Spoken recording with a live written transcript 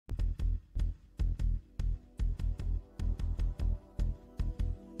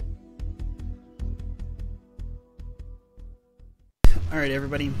Alright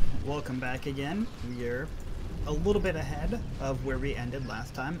everybody, welcome back again. We're a little bit ahead of where we ended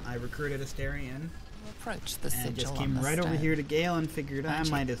last time. I recruited Asterion Approach the and just sigil came on the right over stone. here to Gale and figured I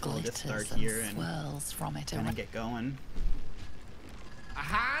Magic might as well just start glitters here and swirls from it kind of get going. A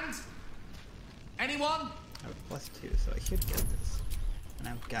hand? Anyone? I have +2, so I should get this. And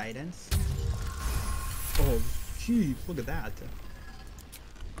I have guidance. Oh, jeez, look at that.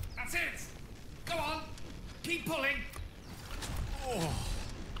 That's it! Go on! Keep pulling! Oh.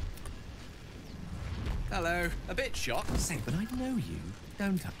 Hello. A bit shocked. Say, but I know you,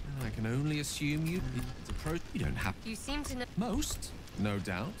 don't I? I can only assume you approach. You don't have. You seem to know. Most, no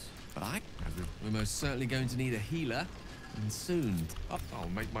doubt. But we're most certainly going to need a healer, and soon. I'll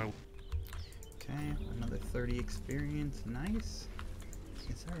make my. Okay, another 30 experience. Nice.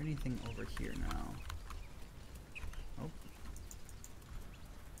 Is there anything over here now? Oh.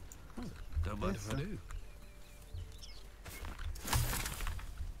 Don't mind if I do.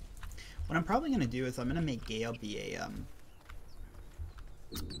 What I'm probably gonna do is I'm gonna make Gale be a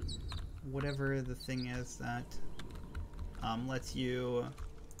whatever the thing is that lets you.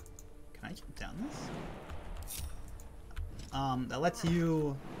 Can I jump down this? That lets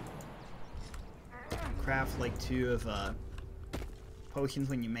you craft like 2 of potions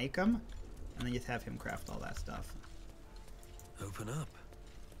when you make them, and then just have him craft all that stuff. Open up.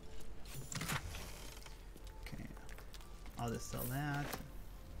 Okay, I'll just sell that.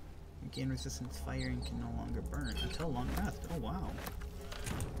 Gain resistance fire and can no longer burn until long rest. Oh wow.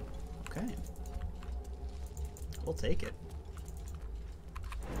 Okay. We'll take it.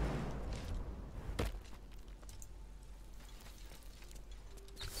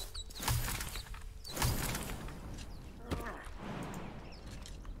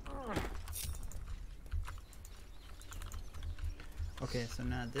 Okay, so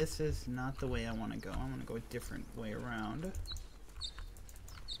now this is not the way I want to go. I want to go a different way around.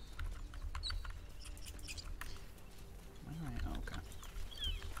 Okay.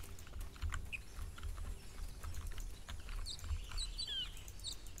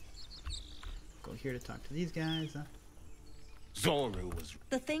 Go here to talk to these guys. Zoru was.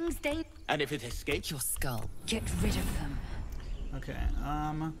 The things they. And if it escapes, Your skull. Get rid of them. Okay,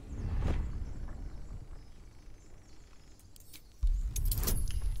 and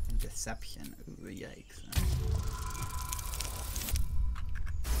deception. Ooh, yikes.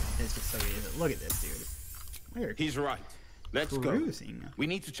 It's just so easy. Look at this, dude. Weird. he's right. Let's Cruising. go. We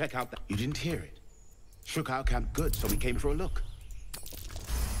need to check out that. You didn't hear it. Shook our camp good, so we came for a look.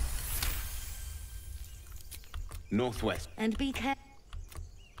 Northwest. And be careful.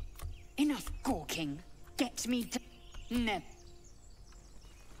 Enough gawking. Get me to. No.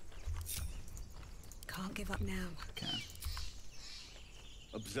 Can't give up now. Okay.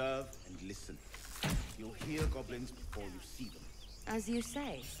 Observe and listen. You'll hear goblins before you see them. As you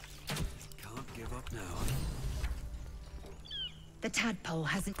say. Can't give up now. The tadpole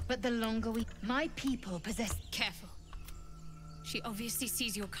hasn't. But the longer we. My people possess. Careful. She obviously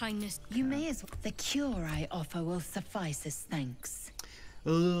sees your kindness. You may as well. The cure I offer will suffice as thanks.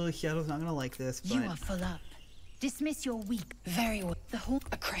 Ugh, Shadow's not gonna like this, but You are full up. Dismiss your weak. Very well. The whole.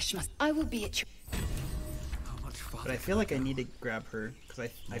 A crash must. I will be at your. How much fun? I feel like I need to grab her because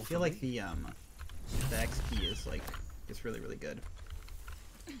I feel like the XP is like it's really good.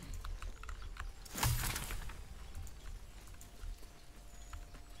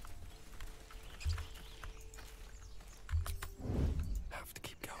 Have to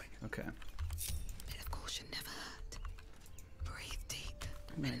keep going. Okay, Bit of caution never hurt. Breathe deep.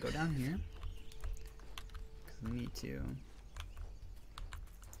 I'm gonna go down here because we need to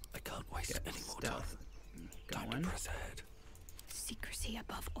I can't waste get any more time. stealth Time to going. press ahead. Secrecy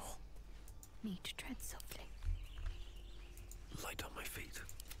above all. Need to tread softly. Light on my feet.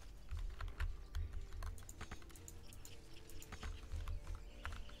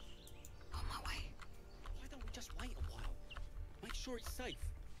 On my way. Why don't we just wait a while? Make sure it's safe.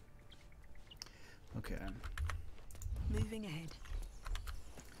 Okay, I'm Moving ahead.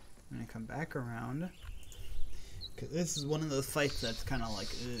 gonna come back around because this is one of those fights that's kind of like,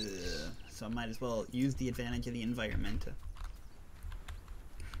 ugh, so I might as well use the advantage of the environment.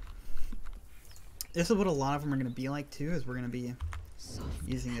 This is what a lot of them are gonna be like too. Is we're gonna be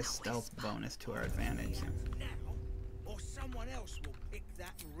using this stealth bonus to our advantage. Now, or someone else will pick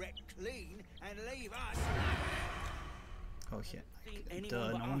that wreck clean and leave us. Oh shit! Think anyone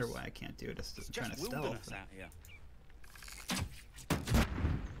Duh, but no wonder us. why I can't do it. It's It's trying to just stealth. wilderness out here.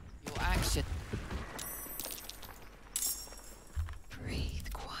 Your action.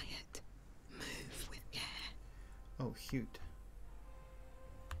 Breathe quiet. Move with care. Oh shoot.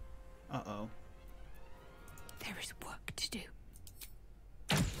 Uh-oh. There is work to do.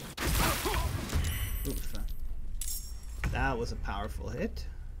 That was a powerful hit.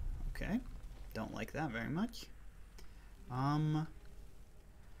 Okay. Don't like that very much. So I'm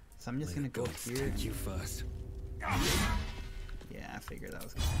just gonna go here. Take you first. Yeah, I figured that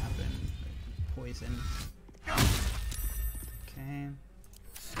was gonna happen. Poison. Okay.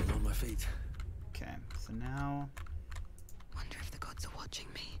 Still on my feet. Okay, so now Wonder if the gods are watching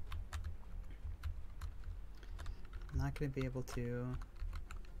me. I'm not gonna be able to.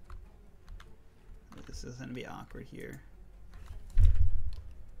 This is gonna be awkward here. It's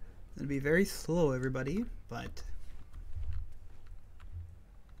gonna be very slow, everybody, but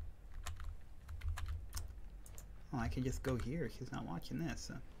oh, I can just go here. He's not watching this.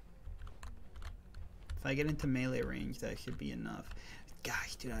 If I get into melee range, that should be enough.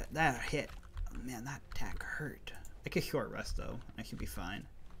 Gosh, dude, that hit. Oh, man, that attack hurt. I could short rest though. I should be fine.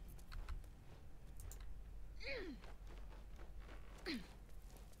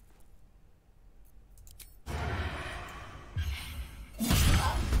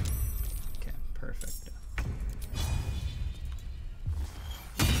 Okay, perfect.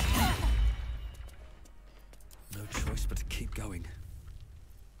 No choice but to keep going.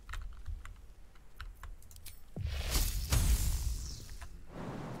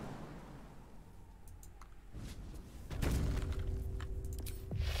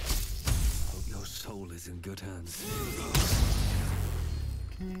 Hope your soul is in good hands.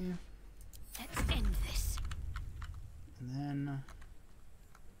 Okay, Let's end this. and then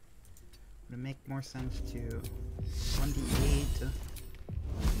would it make more sense to 1d8,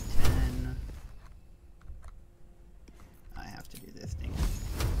 1d10? I have to do this thing.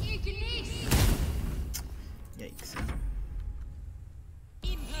 Yikes.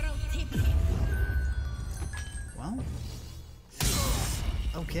 Well,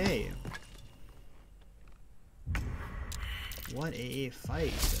 okay. What a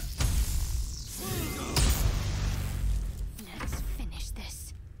fight. Let's finish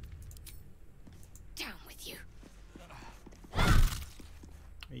this. Down with you.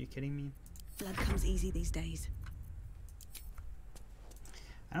 Are you kidding me? Blood comes easy these days.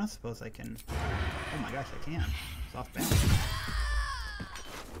 I don't suppose I can. Oh my gosh, I can. It's off balance.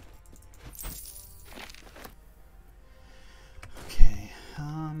 Okay,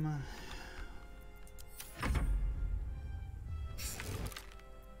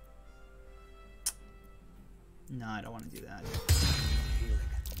 no, I don't want to do that.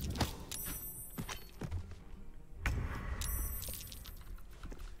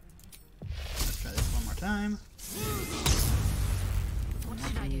 Let's try this one more time. What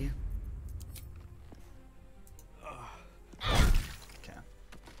should I do? Okay.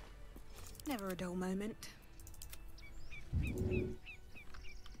 Never a dull moment.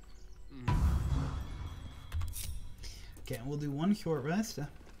 Okay, we'll do one short rest.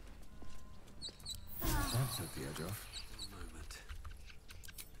 That took the edge off. Moment.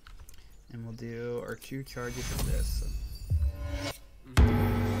 And we'll do our 2 charges of this.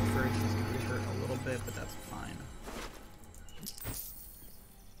 First is going to hurt a little bit, but that's fine.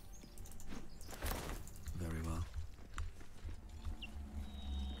 Very well.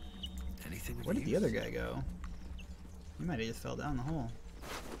 Anything? Where did the other guy go? He might have just fell down the hole.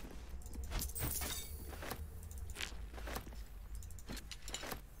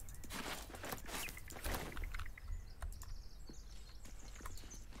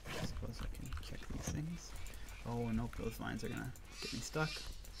 I suppose I can check these things. Oh, nope, those vines are gonna get me stuck.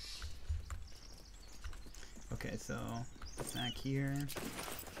 Okay, so back here.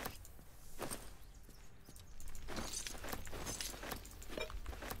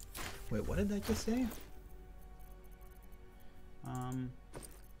 Wait, what did that just say?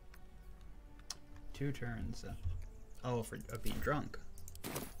 2 turns. Oh, for being drunk.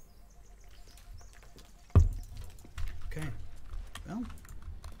 Okay. Well,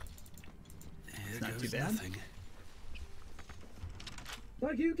 it's not too bad.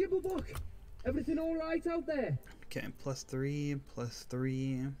 Thank you, Gibblebuck. Everything all right out there? Okay, +3,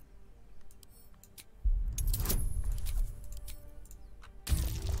 +3.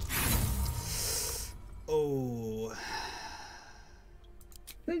 Oh.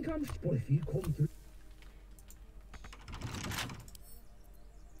 Think I'm. But if you come through.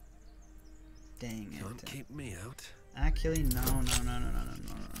 Dang it. Can't keep me out. Actually, no.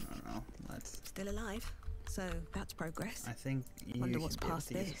 Let's. Still alive, so that's progress. I think you Wonder should what's be able past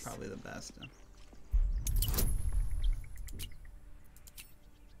to use it this. probably the best. Yeah.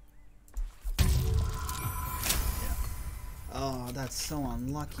 Oh, that's so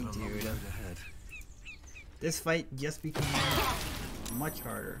unlucky, dude. This fight just became much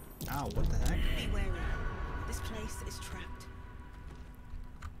harder. Ow, what the heck? Be wary. This place is trapped.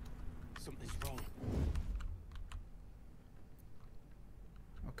 Something's wrong.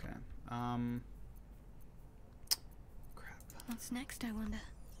 Okay. Crap. What's next, I wonder?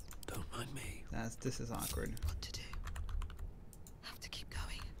 Don't mind me. This is awkward. What to do? Have to keep going.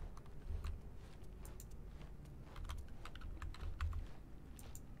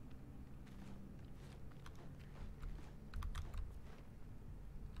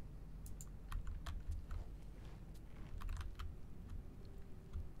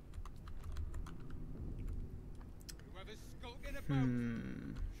 Whoever's skulking about,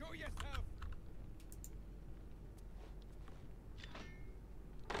 show yourself.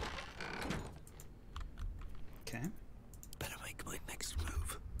 Okay. Better make my next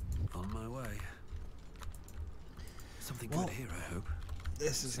move. On my way. Something Well, good here, I hope.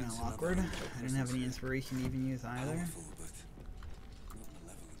 This is now Since another awkward. angel I didn't have any inspiration to even use either. Powerful, but not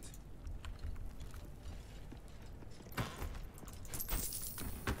malevolent.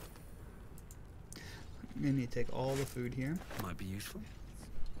 I'm gonna need to take all the food here. Might be useful.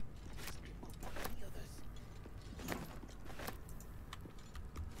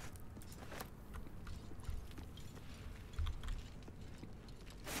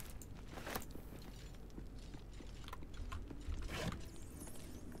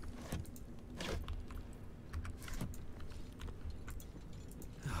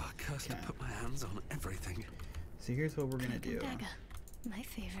 To put my hands on everything. So here's what we're gonna do. Dagger. My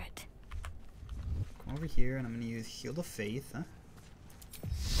favorite. Come over here, and I'm gonna use Shield of Faith. Huh?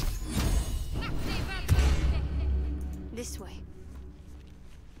 This way.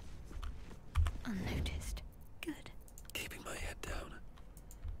 Unnoticed. Good. Keeping my head down.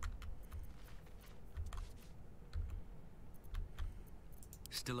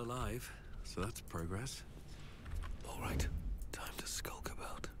 Still alive, so that's progress. All right, time to skulk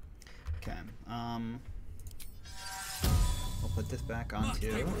about. Okay. We'll put this back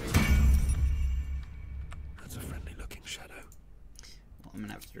onto. That's a friendly-looking shadow. Well, I'm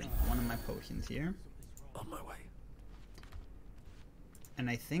gonna have to drink one of my potions here. On my way. And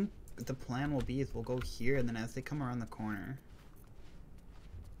I think the plan will be is we'll go here, and then as they come around the corner,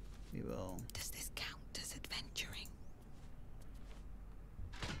 we will. Does this count as adventuring?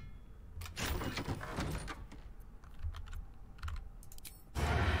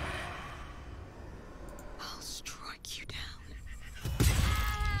 I'll strike you down.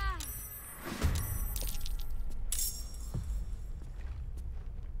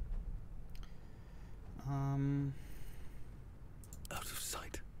 Out of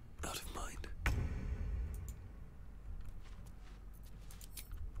sight, out of mind.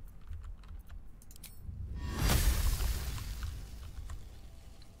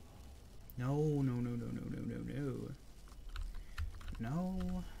 No, no, no, no, no, no, no, no.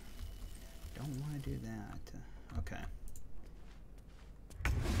 No. Don't want to do that. Okay.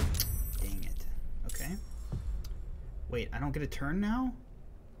 Dang it. Okay. Wait, I don't get a turn now?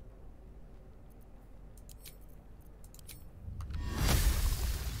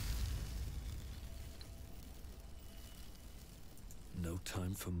 No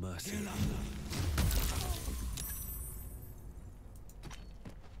time for mercy.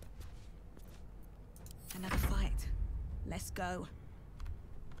 Another fight. Let's go.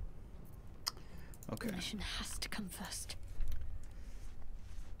 Okay. The mission has to come first.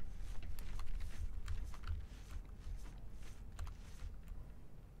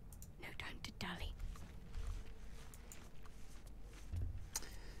 No time to dally.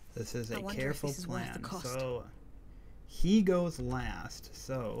 This is I a wonder if careful this is worth the plan. cost. So he goes last.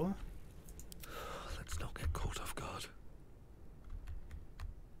 So Let's not get caught off guard.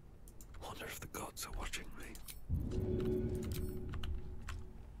 Wonder if the gods are watching me.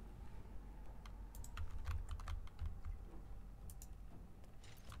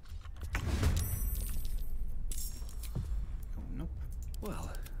 oh, nope.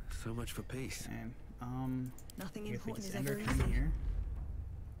 Well, so much for peace. Okay. Nothing I guess we important just is end ever our turn easy. here.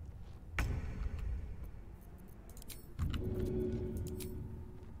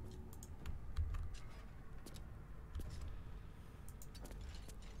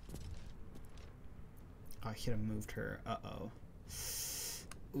 Oh, I should have moved her. Uh-oh.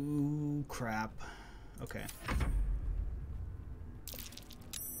 Ooh, crap. Okay.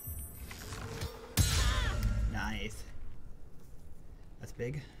 Nice. That's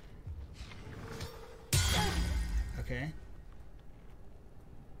big. Okay.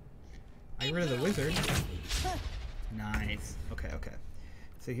 I get rid of the wizard. Nice. Okay, okay.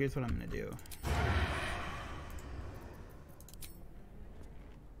 So here's what I'm gonna do.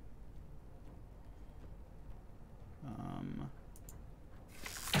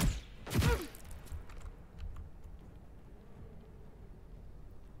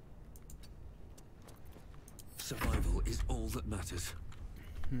 Survival is all that matters.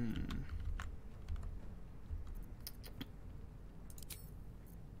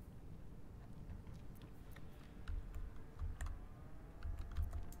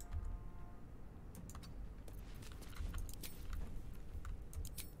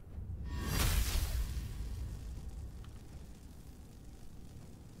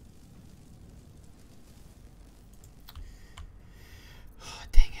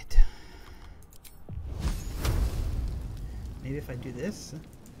 Dang it. Maybe if I do this.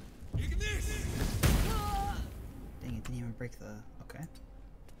 Dang it, didn't even break the... Okay.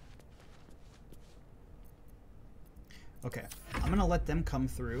 Okay, I'm gonna let them come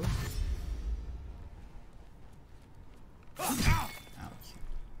through. Ouch.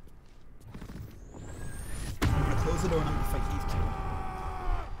 I'm gonna close the door and I'm gonna fight these two.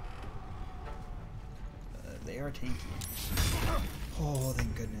 They are tanky. Oh,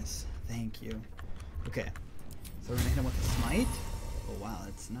 thank goodness. Thank you. Okay, so we're gonna hit him with a smite. Oh wow,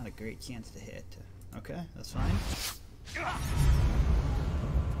 that's not a great chance to hit. Okay, that's fine.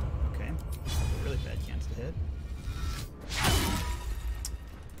 Okay, that's a really bad chance to hit.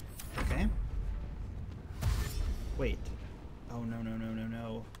 Okay. Wait. Oh no, no, no, no,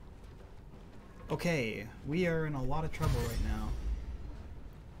 no. Okay, we are in a lot of trouble right now.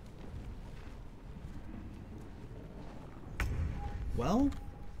 Well,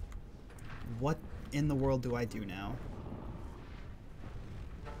 what in the world do I do now?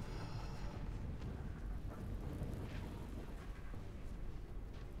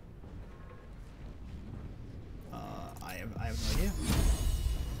 I have no idea.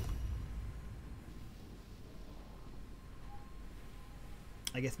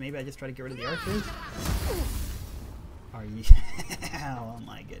 I guess maybe I just try to get rid of the archers? Are you... Oh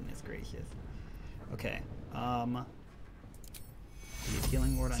my goodness gracious. Okay, the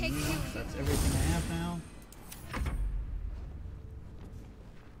healing ward I need, that's everything I have now.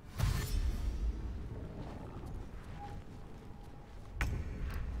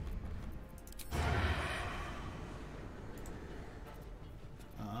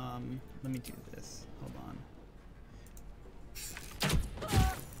 Let me do this. Hold on.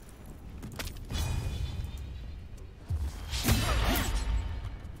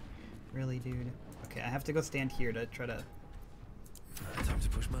 Really, dude? Okay, I have to go stand here to try to... Time to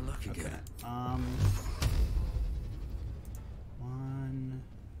push my luck again. Okay. One,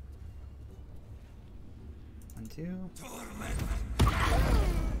 two.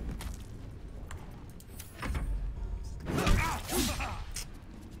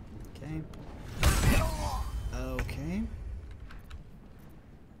 Okay. Okay.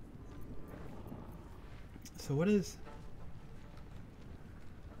 So what is...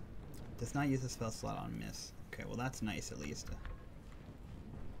 Does not use a spell slot on miss. Okay, well that's nice at least.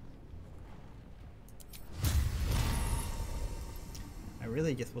 I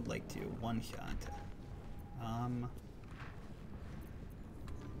really just would like to one-shot.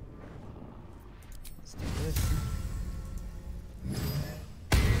 Let's do this.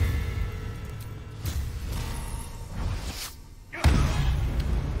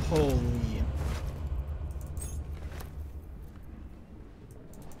 Holy.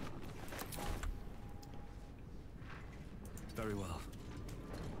 Very well.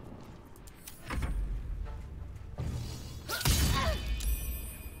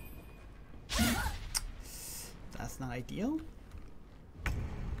 That's not ideal.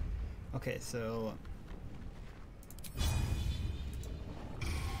 Okay, so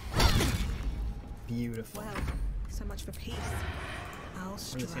beautiful. Well, so much for peace. I'll We're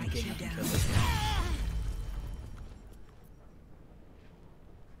just gonna strike get you each down. other.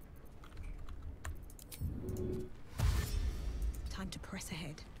 Time to press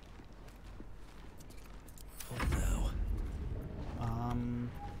ahead. What now?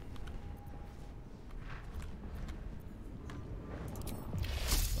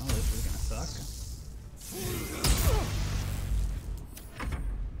 Well, this is gonna suck.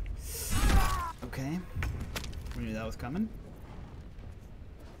 Okay. We knew that was coming.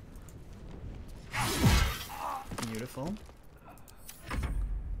 Beautiful.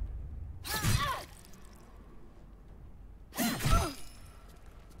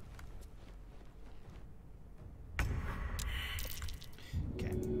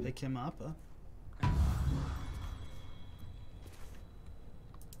 Okay, pick him up.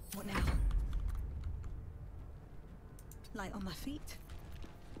 What now? Light on my feet.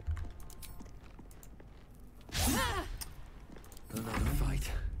 Another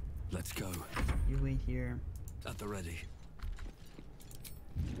fight. Let's go. You wait here. At the ready.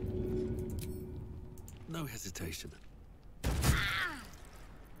 No hesitation.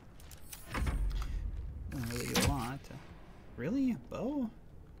 Don't really do a lot. Really? Bow?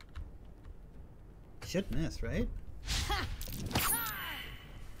 should miss, right?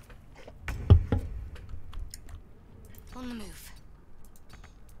 On the move.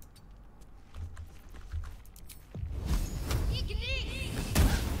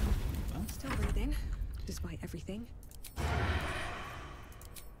 Well, still breathing, despite everything.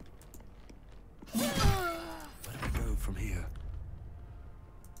 Where do we go from here?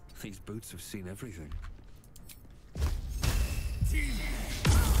 These boots have seen everything.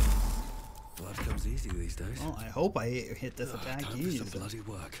 Blood comes easy these days. Well, I hope I hit this attack. Time for some bloody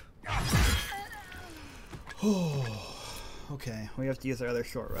work. Okay, we have to use our other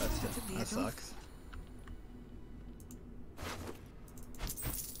short rest. That sucks.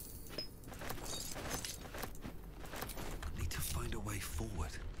 Need to find a way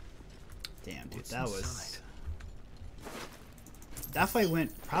forward. Damn, dude, that was... That fight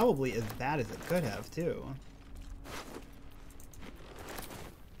went probably as bad as it could have, too.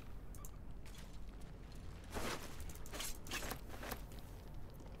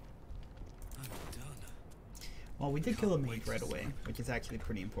 Well, we did kill a mage right away, which is actually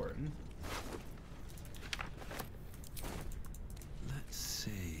pretty important. Let's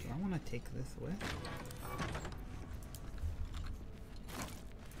see. Do I want to take this with?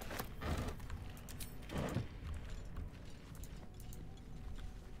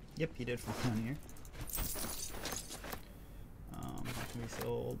 Yep, he did fall down here. That can be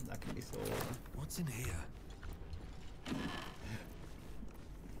sold. That can be sold. What's in here?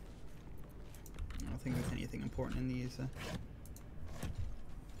 I don't think there's anything important in these.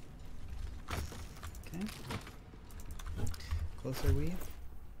 Okay. Close are we?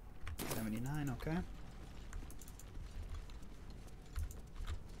 79, okay.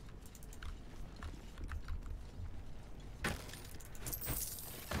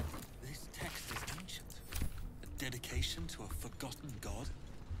 This text is ancient. A dedication to a forgotten god?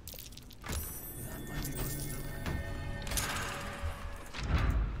 That might be worth knowing.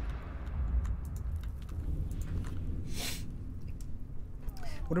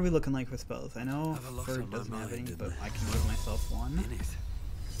 What are we looking like for spells? I know Ferg doesn't have any, but I can give myself one.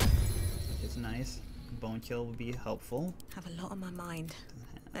 It's nice. Bone Kill would be helpful. Have a lot on my mind.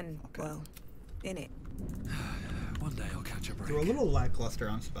 And, well, in it. One day I'll catch a break. So we're a little lackluster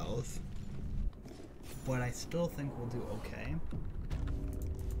on spells, but I still think we'll do okay.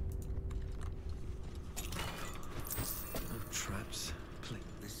 No traps.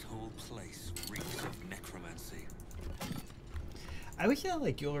 This whole place reeks of necromancy. I wish that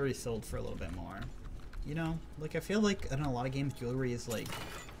like jewelry sold for a little bit more. You know, like I feel like in a lot of games jewelry is like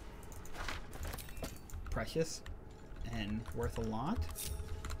precious and worth a lot.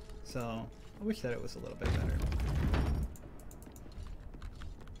 So I wish that it was a little bit better.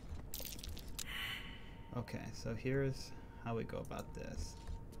 Okay, so here's how we go about this.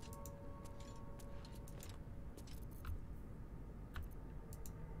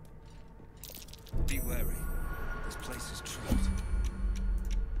 Be wary. This place is trapped.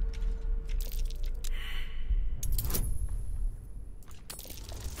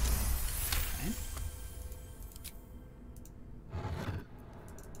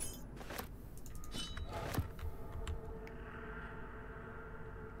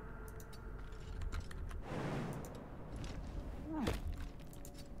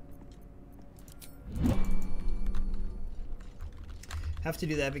 Have to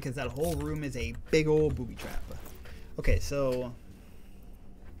do that because that whole room is a big old booby trap. Okay, so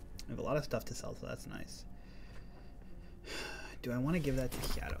I have a lot of stuff to sell, so that's nice. Do I want to give that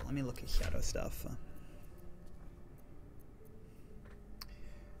to Shadow? Let me look at Shadow stuff.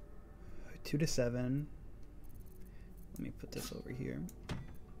 2 to 7. Let me put this over here.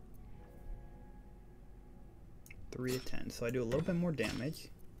 3 to 10. So I do a little bit more damage.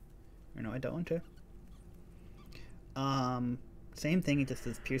 Or no, I don't. Same thing, it just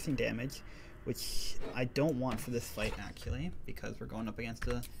does piercing damage, which I don't want for this fight actually, because we're going up against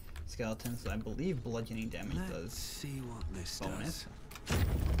a skeleton, so I believe bludgeoning damage does see what this bonus.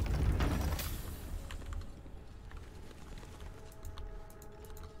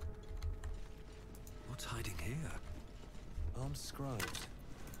 What's hiding here? Armed scribes.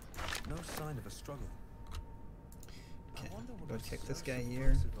 No sign of a struggle. Okay, go check this guy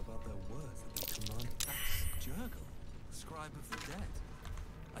here. About their words that they command. That's Jurgle, scribe of the dead.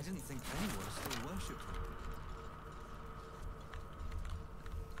 I didn't think anyone still worshipped him.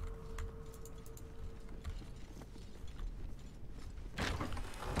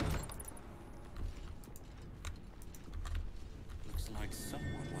 Looks like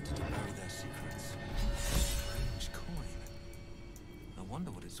someone wanted to bury their secrets. Strange coin. I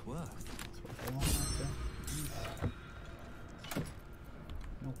wonder what it's worth.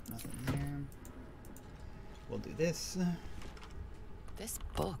 Nope, nothing there. we'll do this. This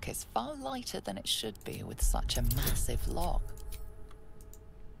book is far lighter than it should be with such a massive lock.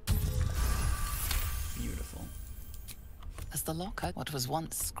 Beautiful. As the locker, what was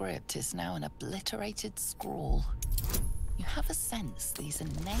once script is now an obliterated scrawl. You have a sense these are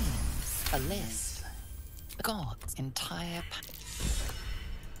names, a list, God's entire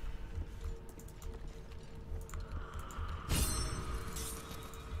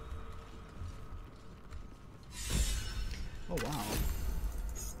Oh wow.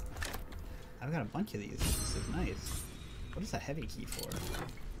 I've got a bunch of these. This is nice. What is a heavy key for?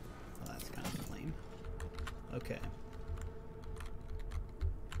 Well, that's kind of lame. Okay.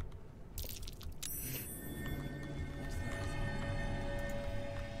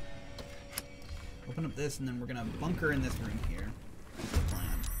 Open up this, and then we're gonna bunker in this room here. That's the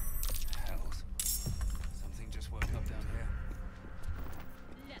plan. Hells. Something just woke up down here.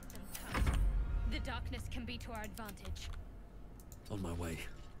 Let them come. The darkness can be to our advantage. On my way.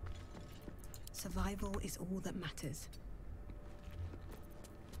 Survival is all that matters.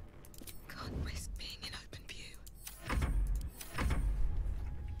 Can't risk being in open view.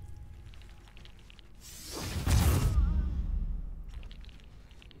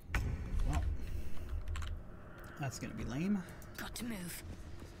 Well, that's gonna be lame. Got to move.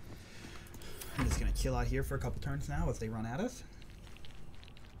 I'm just gonna chill out here for a couple turns now as they run at us.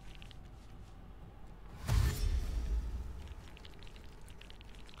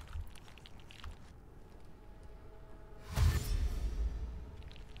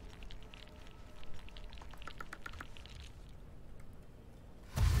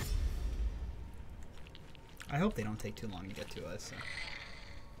 I hope they don't take too long to get to us.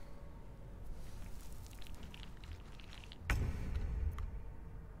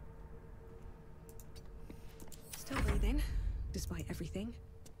 Still breathing, despite everything.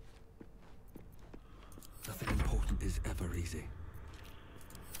 Nothing important is ever easy.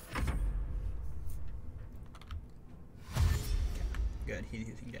 Good, he's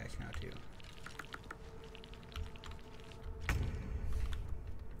using dash now too.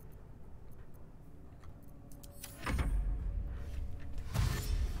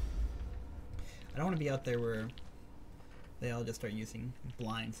 I don't want to be out there where they all just start using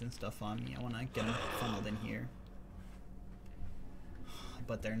blinds and stuff on me. I want to get them funneled in here.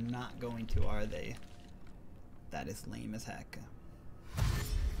 But they're not going to, are they? That is lame as heck.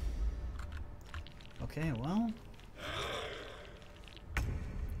 Okay, well,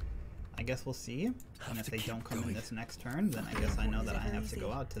 I guess we'll see. And if they don't come in this next turn, then I guess I know that I have to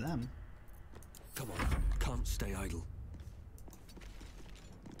go out to them. Come on, can't stay idle.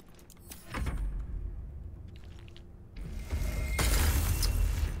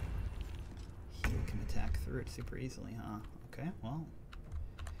 Through it super easily, huh? Okay, well,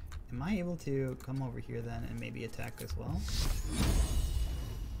 am I able to come over here then and maybe attack as well?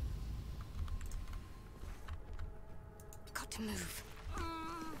 Got to move.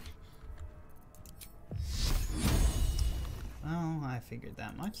 Well, I figured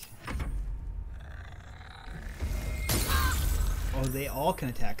that much. Oh, they all can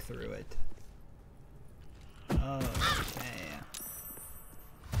attack through it. Okay.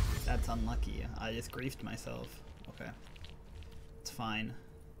 That's unlucky. I just griefed myself. Okay. It's fine.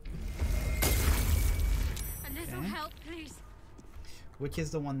 A little help, please. Which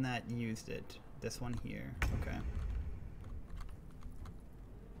is the one that used it? This one here. Okay.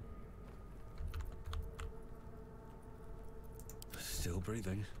 Still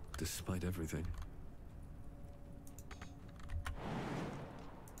breathing, despite everything.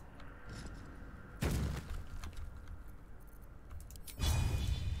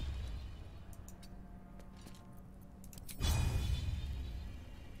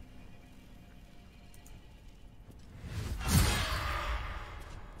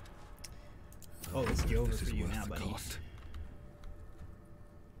 Oh, it's over for you now, buddy.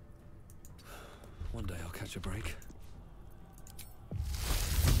 One day I'll catch a break.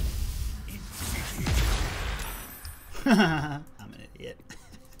 I'm an idiot.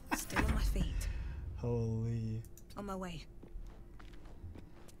 Still on my feet. Holy. On my way.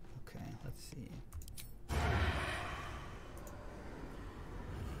 Okay, let's see.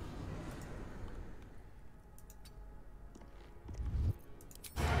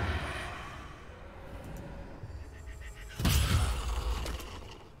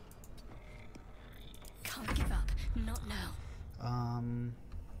 Can't give up. Not now.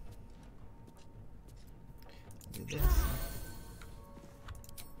 Do this.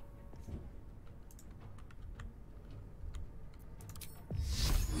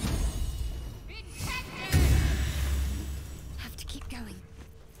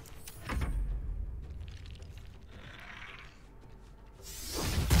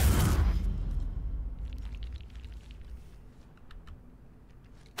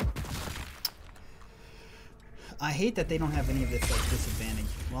 I hate that they don't have any of this like disadvantage.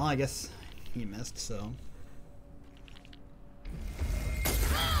 Well, I guess he missed, so.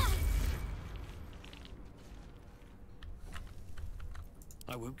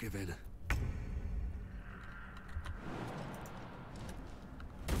 I won't give in. Deal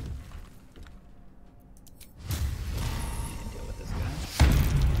with this guy.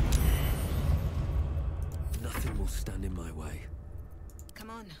 Nothing will stand in my way.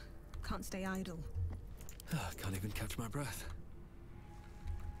 Come on. Can't stay idle. Can't even catch my breath.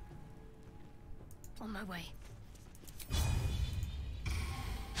 On my way.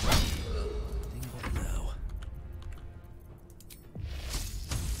 What now?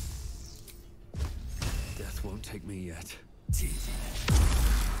 Death won't take me yet.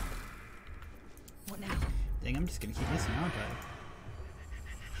 What now? Dang, I'm just gonna keep missing, aren't I?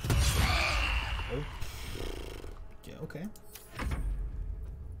 Oh. Yeah, okay.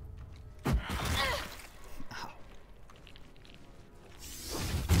 Ow.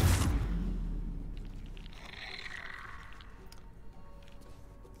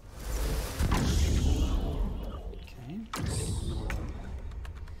 Okay.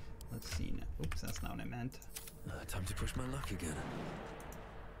 Let's see now. Oops, that's not what I meant. Time to push my luck again.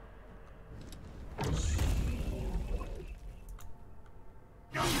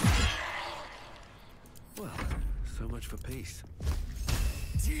 Well, so much for peace.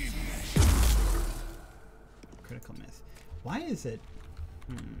 Critical miss. Why is it?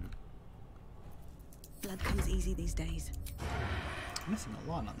 Blood comes easy these days. I'm missing a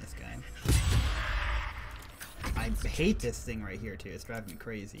lot on this guy. I hate this thing right here too. It's driving me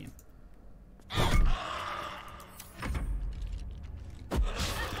crazy.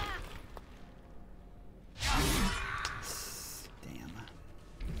 Damn.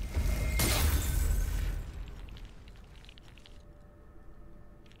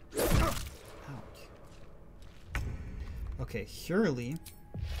 Ouch. Okay, surely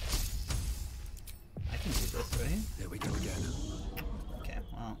I can do this, right? There we go again. Okay,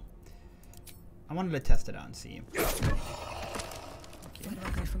 well, I wanted to test it out and see. Okay. Where do I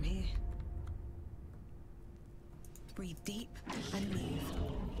go from here? Breathe deep and move.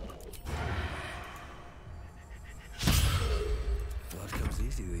 Blood comes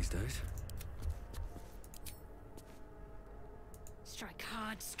easy these days. Strike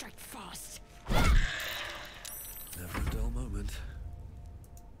hard, strike fast. Never a dull moment.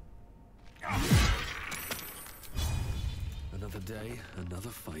 Another day, another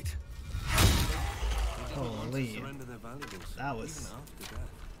fight. Holy. That was even after death.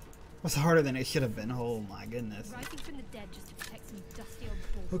 was harder than it should have been. Oh my goodness. Rising from the dead just to protect some dusty old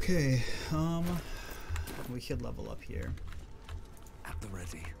bull. Okay, we should level up here. At the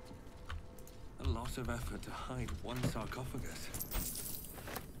ready. A lot of effort to hide one sarcophagus.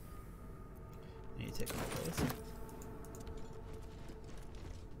 I need to take one of those.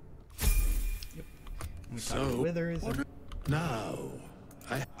 Yep. And we talked to withers. Now,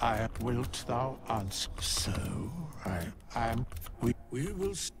 I wilt thou ask so? I am. We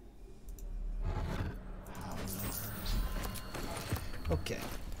will. Okay,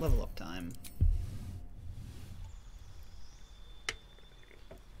 level up time.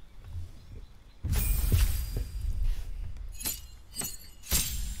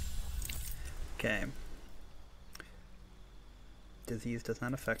 Okay. Disease does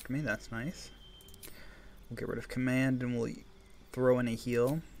not affect me, that's nice. We'll get rid of command and we'll throw in a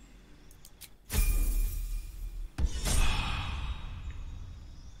heal.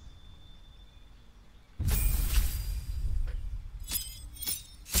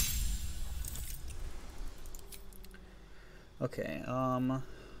 Okay,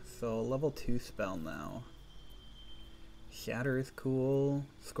 so level 2 spell now. Shatter is cool.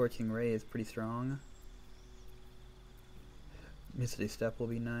 Scorching Ray is pretty strong. Misty Step will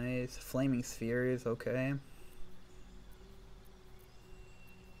be nice. Flaming Sphere is okay.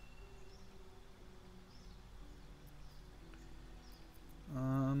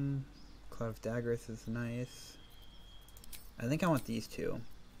 Cloud of Daggers is nice. I think I want these two.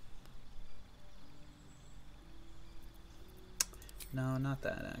 No, not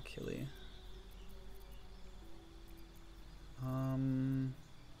that actually.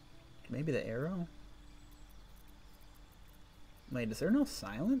 Maybe the arrow? Wait, is there no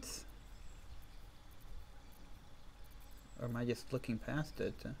silence? Or am I just looking past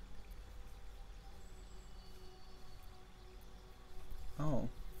it? Oh,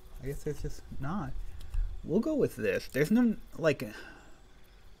 I guess there's just not. We'll go with this. There's no, like,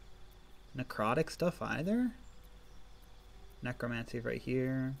 necrotic stuff either. Necromancy right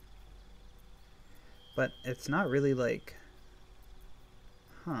here. But it's not really like...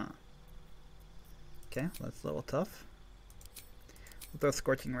 Huh. Okay, that's a little tough. We'll throw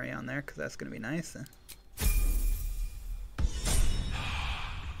Scorching Ray on there because that's going to be nice.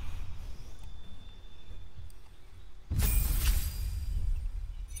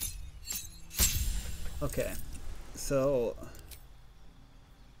 Okay, so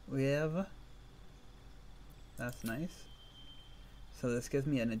we have, that's nice. So this gives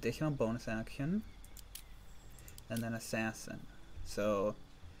me an additional bonus action, and then Assassin. So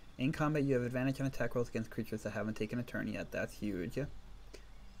in combat you have advantage on attack rolls against creatures that haven't taken a turn yet. That's huge.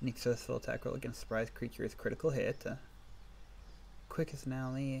 Any successful attack roll against surprise creature is critical hit. Quickest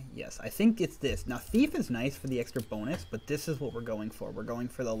ally, yes, I think it's this. Now Thief is nice for the extra bonus, but this is what we're going for. We're going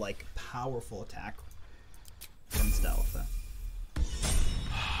for the like powerful attack from stealth.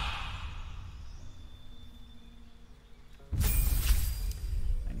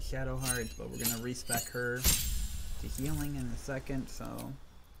 And Shadow Heart, but we're gonna respec her to healing in a second, so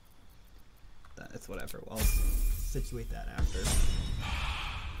that's whatever. I'll situate that after.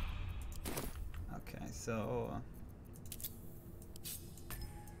 Okay, so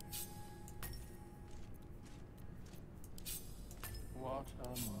what a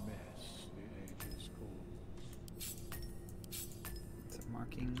mess the ages cause. Some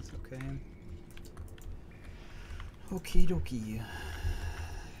markings, okay. Okie dokie.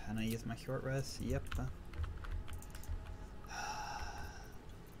 And I use my short rest, yep.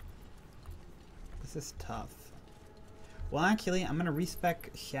 This is tough. Well, actually, I'm gonna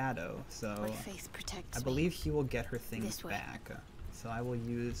respec Shadow, so My faith protects I me. believe she will get her things This way. back. So I will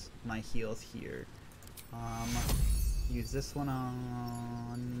use my heals here. Use this one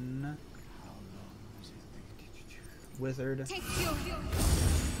on Wizard. I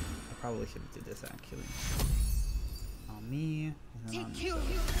probably should have did this actually. On me, and then on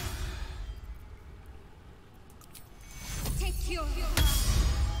Take myself.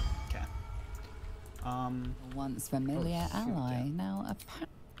 Okay. Once familiar ally, now a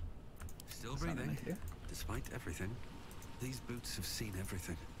Still breathing, despite everything. These boots have seen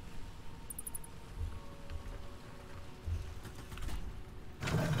everything.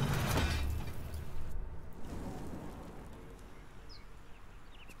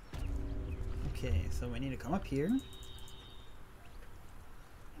 Okay, so we need to come up here.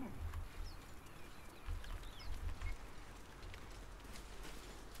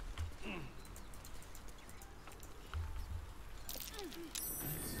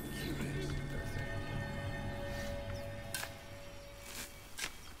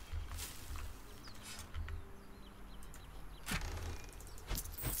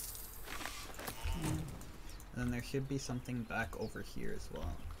 And then there should be something back over here as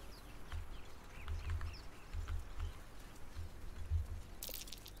well.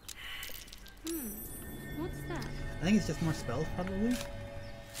 What's that? I think it's just more spells, probably.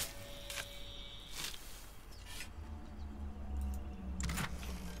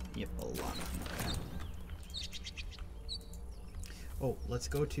 Yep, a lot of them. Okay. Oh, let's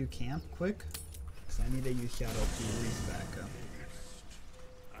go to camp quick. Because I need to use Shadow to respec.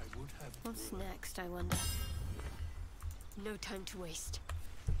 What's next, I wonder? No time to waste.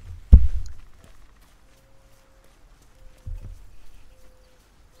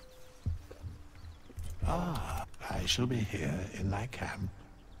 Ah, I shall be here in thy camp.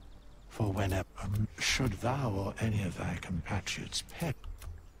 For whenever should thou or any of thy compatriots perish.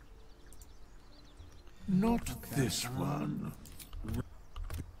 Not this one.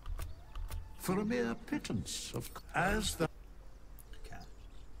 For a mere pittance of as the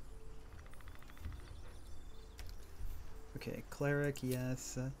Okay, Cleric,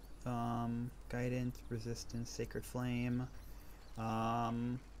 yes. Guidance, Resistance, Sacred Flame.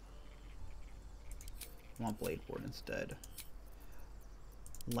 Want Blade Ward instead.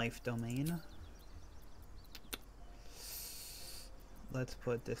 Life Domain. Let's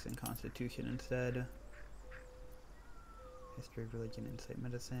put this in Constitution instead. History, Religion, Insight,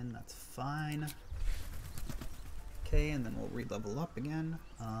 Medicine. That's fine. Okay, and then we'll re-level up again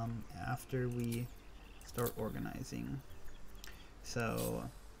after we start organizing. So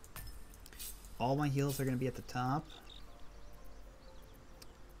all my heals are going to be at the top.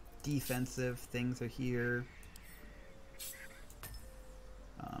 Defensive things are here.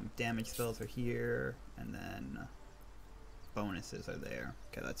 Damage spells are here, and then bonuses are there.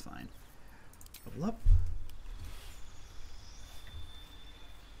 Okay, that's fine. Level up.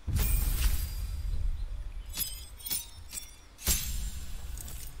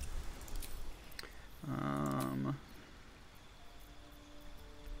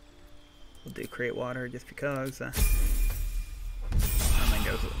 We'll do create water just because. I don't think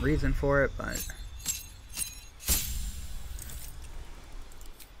there's a reason for it, but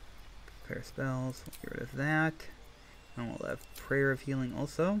Prayer spells. We'll get rid of that. And we'll have Prayer of Healing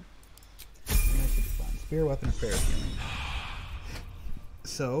also. That should be fine. Spear, Weapon, and Prayer of Healing.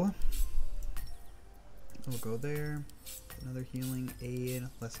 So, we'll go there. Another healing aid,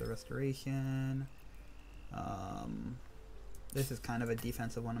 lesser restoration. This is kind of a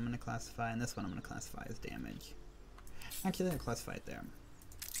defensive one I'm going to classify, and this one I'm going to classify as damage. Actually, I'll classify it there.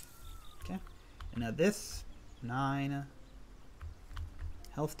 Okay. And now this, 9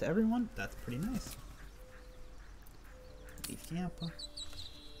 health to everyone. That's pretty nice. Leave camp.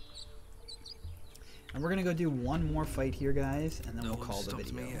 And we're going to go do one more fight here, guys, and then we'll call the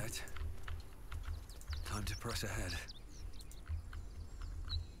video. Me yet. Time to press ahead.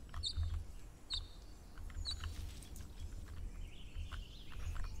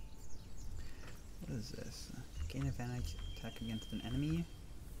 What is this? Gain advantage attack against an enemy.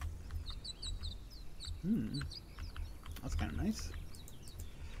 That's kind of nice.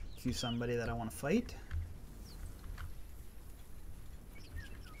 Choose somebody that I want to fight.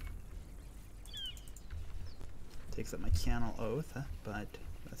 Takes up my channel oath, but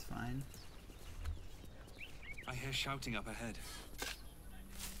that's fine. I hear shouting up ahead.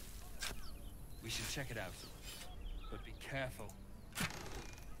 We should check it out, but be careful.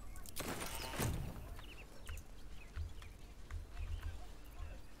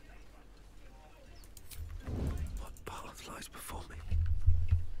 What path lies before me?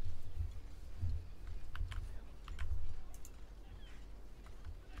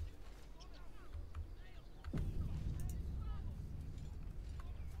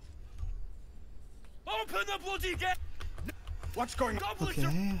 Open the bloody gate! What's going on? Okay.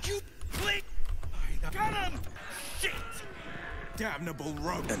 You please! Get him! Shit! Damnable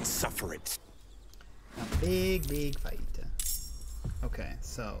rogue and suffer it. A big, big fight. Okay,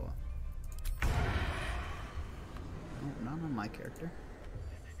 so. Oh, not on my character.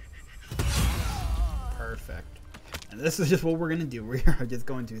 Perfect. And this is just what we're gonna do. We are just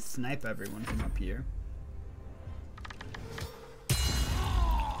going to snipe everyone from up here.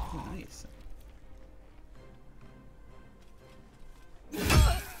 Oh, nice.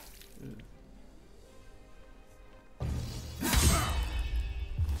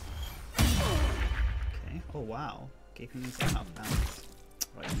 Oh wow, gave me some off balance.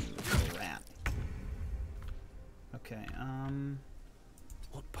 Oh, you little rat. Okay,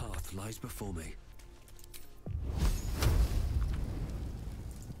 What path lies before me?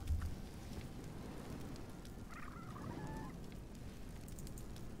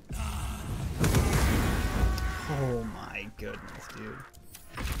 oh my goodness, dude.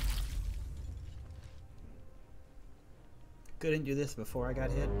 Couldn't do this before I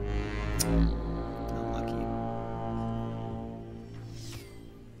got hit. Unlucky.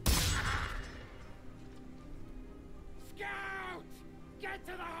 Scout! Get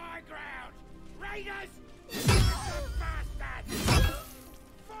to the high ground! Raiders! Bastards!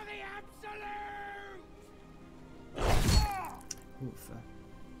 For the absolute! Oof.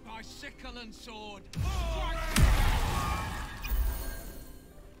 By sickle and sword.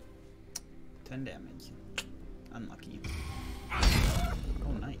 10 damage. Unlucky.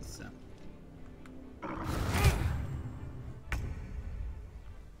 Oh, nice.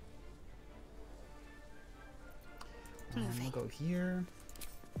 We'll go here.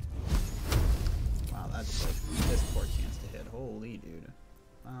 Wow, that's like this poor chance to hit. Holy dude.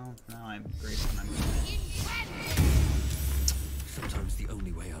 Well, now I'm great when I'm doing it. Sometimes the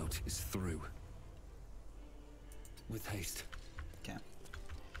only way out is through. With haste. Okay.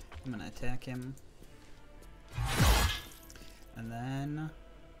 I'm gonna attack him. And then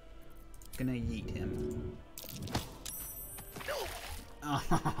gonna yeet him.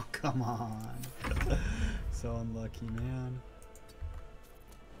 Oh, come on. So unlucky, man.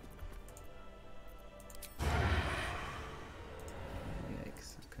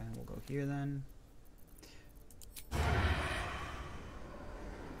 Yikes. Okay, we'll go here then.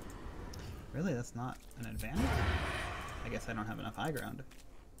 Really, that's not an advantage? I guess I don't have enough high ground.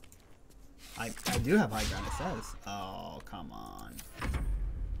 I do have high ground, it says. Oh, come on.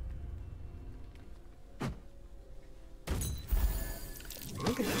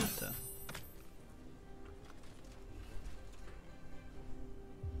 Look at that.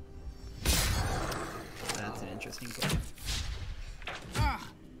 That's an interesting play.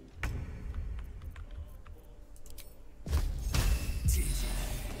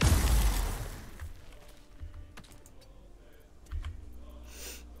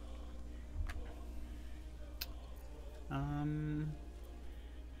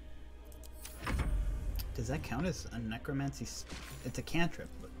 Does that count as a necromancy? It's a cantrip,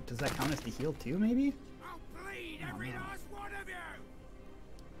 but does that count as the heal too, maybe? I'll bleed every last one of you!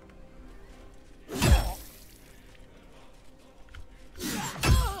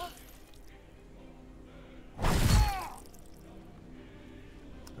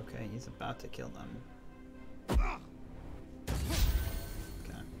 about to kill them. Okay.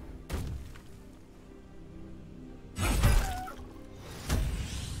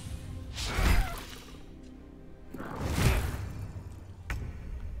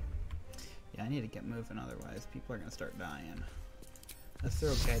 Yeah, I need to get moving, otherwise people are gonna start dying. Let's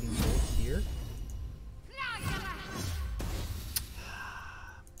throw a guiding bolt here.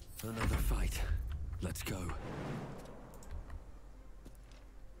 Another fight. Let's go.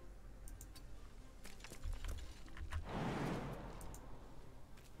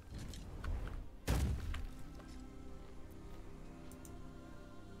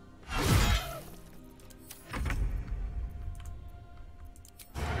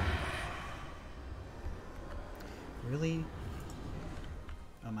 Really?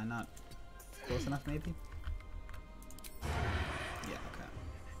 Am I not close enough, maybe? Yeah, okay.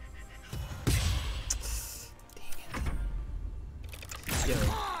 Dang it. Yo,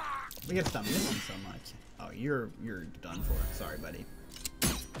 we gotta stop missing so much. Oh, you're done for. Sorry, buddy.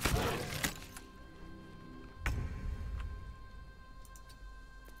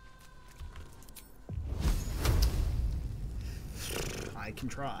 I can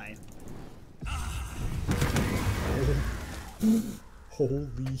try.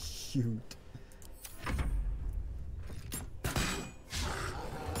 Holy shoot.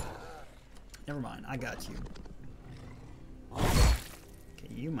 Never mind, I got you.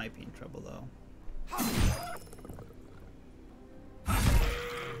 Okay, you might be in trouble though.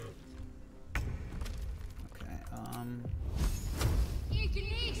 Okay,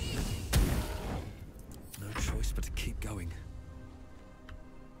 No choice but to keep going.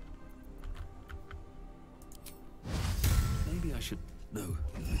 Maybe I should... No,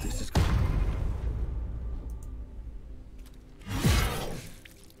 this is good.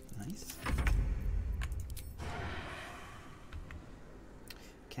 Nice.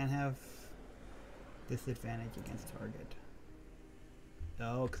 Can't have disadvantage against target.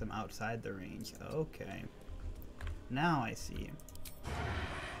 Oh, because I'm outside the range. Okay. Now I see.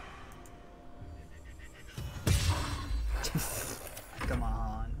 Come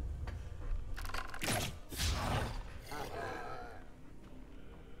on.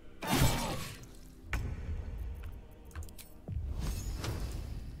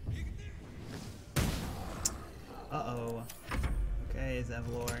 Uh-oh. Okay,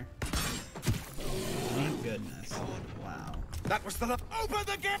 Zevlor. Thank goodness. Wow. That was the... Open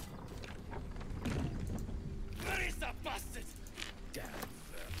the gate! Where is the bastard? Damn.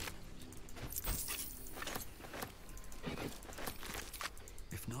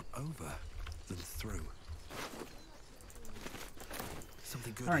 If not over, then through.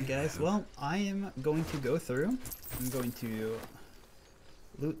 Something good. Alright guys, well, I am going to go through. I'm going to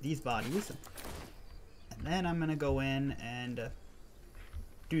loot these bodies. And then I'm going to go in and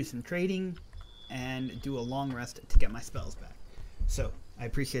do some trading and do a long rest to get my spells back. So, I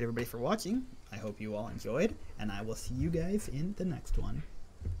appreciate everybody for watching. I hope you all enjoyed, and I will see you guys in the next one.